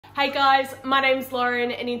Hey guys, my name's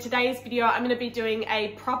Lauren and in today's video I'm going to be doing a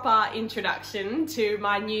proper introduction to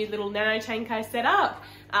my new little nano tank I set up.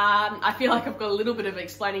 I feel like I've got a little bit of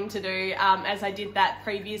explaining to do as I did that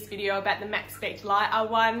previous video about the Max Spec Light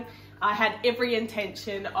R1. I had every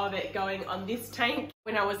intention of it going on this tank.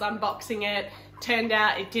 When I was unboxing it, turned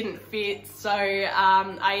out it didn't fit, so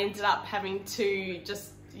I ended up having to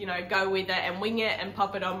just, you know, go with it and wing it and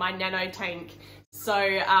pop it on my nano tank. So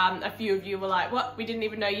a few of you were like, what, we didn't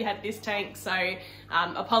even know you had this tank, so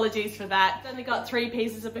apologies for that. I've only got 3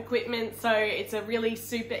 pieces of equipment, so it's a really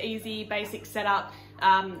super easy basic setup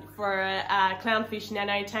for a clownfish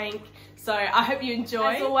nano tank. So I hope you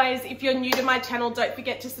enjoy. As always, if you're new to my channel, don't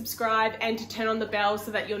forget to subscribe and to turn on the bell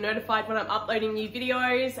so that you're notified when I'm uploading new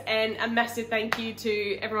videos. And a massive thank you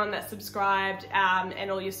to everyone that subscribed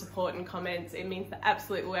and all your support and comments. It means the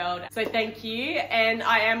absolute world. So thank you. And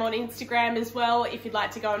I am on Instagram as well, if you'd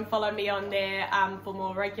like to go and follow me on there for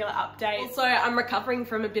more regular updates. Also, I'm recovering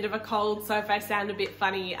from a bit of a cold, so if I sound a bit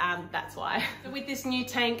funny, that's why. So with this new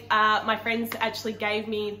tank, my friends actually gave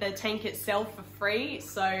me the tank itself for free.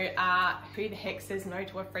 So who the heck says no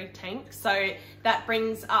to a free tank? So that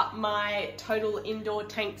brings up my total indoor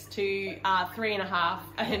tanks to 3.5.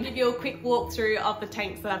 And give you a quick walkthrough of the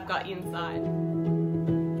tanks that I've got inside.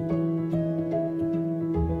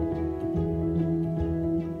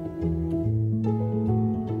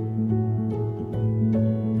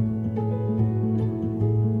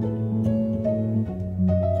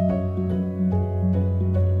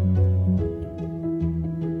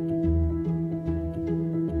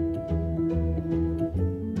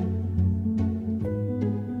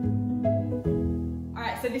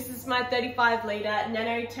 So this is my 35 litre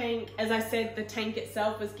nano tank. As I said, the tank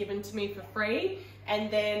itself was given to me for free.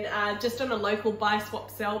 And then just on a local buy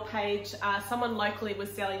swap sell page, someone locally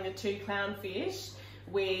was selling the 2 clownfish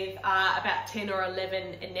with about 10 or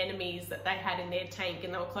 11 anemones that they had in their tank,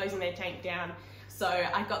 and they were closing their tank down. So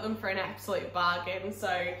I got them for an absolute bargain. So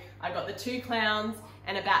I got the 2 clowns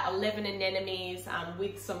and about 11 anemones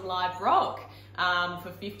with some live rock for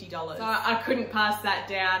 $50. So I couldn't pass that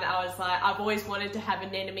down. I was like, I've always wanted to have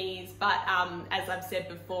anemones, but as I've said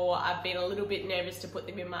before, I've been a little bit nervous to put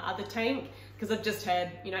them in my other tank because I've just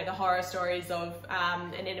heard, you know, the horror stories of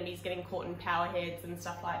anemones getting caught in power heads and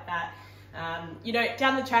stuff like that. You know,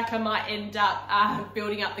 down the track I might end up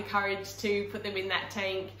building up the courage to put them in that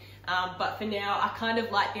tank, but for now I kind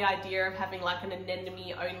of like the idea of having like an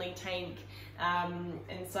anemone only tank.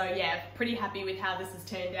 And so yeah, pretty happy with how this has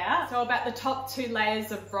turned out. So about the top 2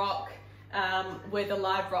 layers of rock were the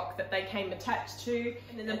live rock that they came attached to,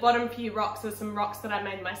 and then the bottom few rocks are some rocks that I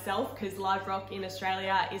made myself because live rock in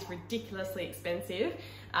Australia is ridiculously expensive.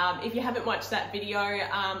 If you haven't watched that video,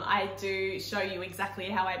 I do show you exactly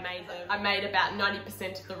how I made them. I made about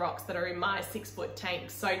 90% of the rocks that are in my 6-foot tank,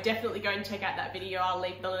 so definitely go and check out that video. I'll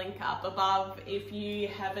leave the link up above if you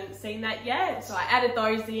haven't seen that yet. So I added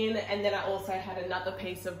those in, and then I also had another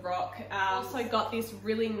piece of rock. I also got this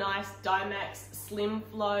really nice Dymax Slim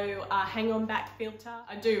Flow hang-on back filter.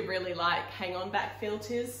 I do really like hang-on back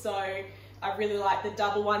filters, so I really like the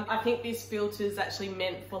double one. I think this filter is actually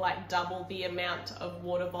meant for like double the amount of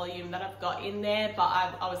water volume that I've got in there, but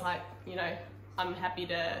I was like, you know, I'm happy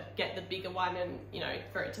to get the bigger one and, you know,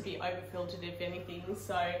 for it to be over filtered if anything.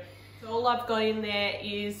 So all I've got in there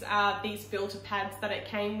is these filter pads that it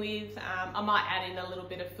came with. I might add in a little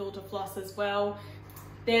bit of filter floss as well.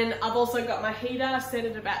 Then I've also got my heater set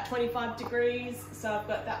at about 25 degrees, so I've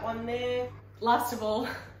got that one there. Last of all,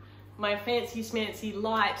 my fancy schmancy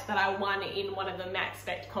light that I won in one of the Max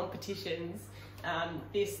Spec competitions.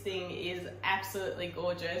 This thing is absolutely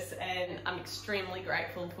gorgeous and I'm extremely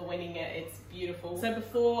grateful for winning it. It's beautiful. So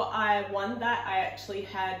before I won that, I actually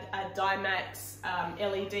had a Dymax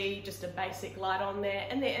LED, just a basic light on there,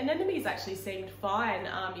 and the anemones actually seemed fine.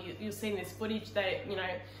 You'll see in this footage they, you know,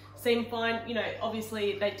 seemed fine. You know,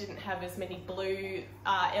 obviously they didn't have as many blue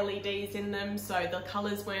LEDs in them, so the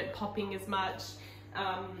colours weren't popping as much.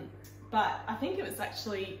 But I think it was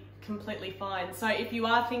actually completely fine. So if you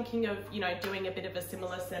are thinking of, you know, doing a bit of a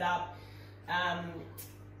similar setup,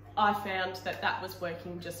 I found that that was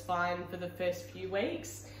working just fine for the first few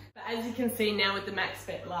weeks. But as you can see now with the Max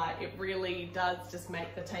Spec light, it really does just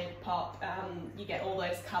make the tank pop. You get all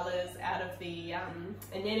those colours out of the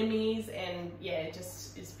anemones, and yeah, it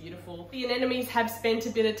just is beautiful. The anemones have spent a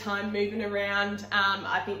bit of time moving around,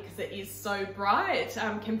 I think because it is so bright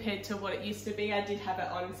compared to what it used to be. I did have it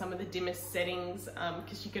on some of the dimmest settings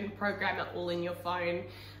because you can program it all in your phone,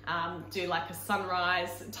 do like a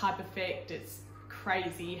sunrise type effect. It's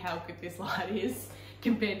crazy how good this light is.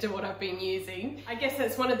 compared to what I've been using. I guess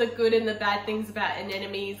that's one of the good and the bad things about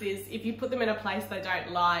anemones is if you put them in a place they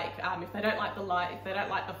don't like, if they don't like the light, if they don't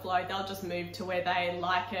like the flow, they'll just move to where they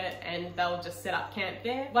like it and they'll just set up camp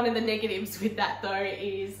there. One of the negatives with that though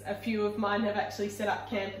is a few of mine have actually set up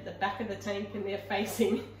camp at the back of the tank and they're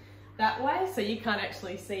facing that way, so you can't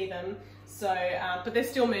actually see them. So, but they're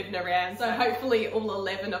still moving around. So hopefully all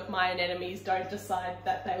 11 of my anemones don't decide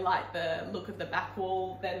that they like the look of the back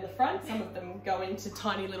wall than the front. Some of them go into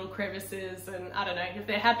tiny little crevices and I don't know, if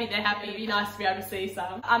they're happy, they're happy. It'd be nice to be able to see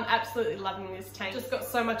some. I'm absolutely loving this tank. Just got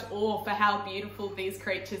so much awe for how beautiful these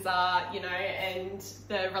creatures are, you know, and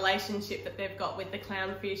the relationship that they've got with the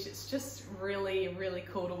clownfish. It's just really, really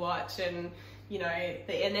cool to watch. And you know,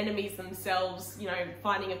 the anemones themselves, you know,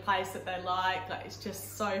 finding a place that they like it's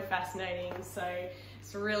just so fascinating. So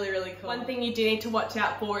it's really, really cool. One thing you do need to watch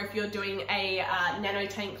out for if you're doing a nano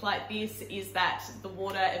tank like this is that the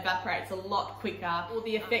water evaporates a lot quicker. All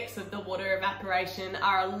the effects of the water evaporation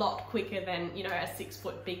are a lot quicker than, you know, a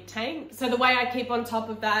 6-foot big tank. So the way I keep on top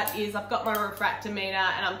of that is I've got my refractometer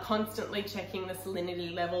and I'm constantly checking the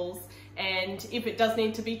salinity levels. And if it does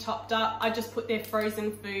need to be topped up, I just put their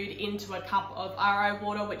frozen food into a cup of RO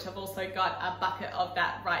water, which I've also got a bucket of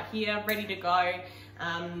that right here ready to go.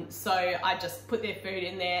 So I just put their food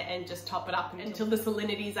in there and just top it up until the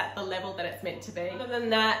salinity is at the level that it's meant to be. Other than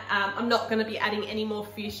that, I'm not going to be adding any more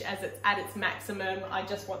fish as it's at its maximum. I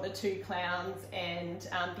just want the 2 clowns and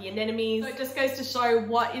the anemones. So it just goes to show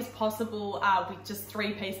what is possible with just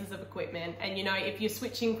 3 pieces of equipment. And you know, if you're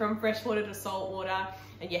switching from freshwater to saltwater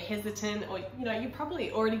and you're hesitant, or you know, you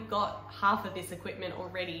probably already got half of this equipment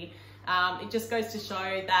already, it just goes to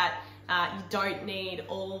show that you don't need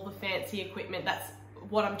all the fancy equipment. That's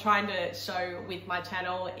what I'm trying to show with my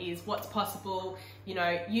channel, is what's possible, you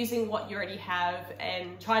know, using what you already have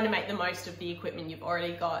and trying to make the most of the equipment you've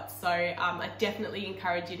already got. So I definitely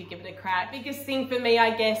encourage you to give it a crack. Biggest thing for me,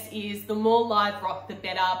 I guess, is the more live rock the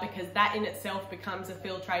better, because that in itself becomes a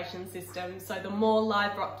filtration system. So the more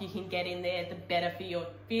live rock you can get in there, the better for your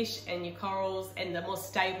fish and your corals, and the more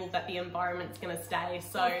stable that the environment's going to stay.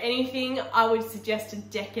 So if anything, I would suggest to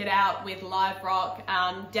deck it out with live rock.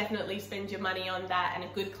 Definitely spend your money on that and a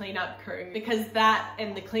good cleanup crew, because that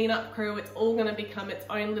and the cleanup crew, it's all going to become its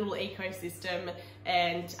own little ecosystem,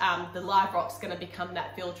 and the live rock's going to become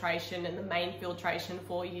that filtration and the main filtration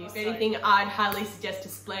for you. If anything, I'd highly suggest to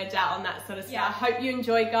splurge out on that sort of stuff. Yeah, I hope you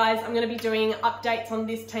enjoyed, guys. I'm going to be doing updates on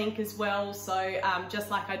this tank as well. So just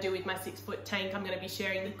like I do with my 6-foot tank, I'm going to be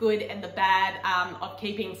sharing the good and the bad of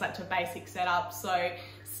keeping such a basic setup. So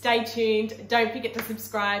stay tuned. Don't forget to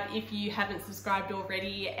subscribe if you haven't subscribed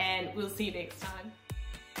already, and we'll see you next time.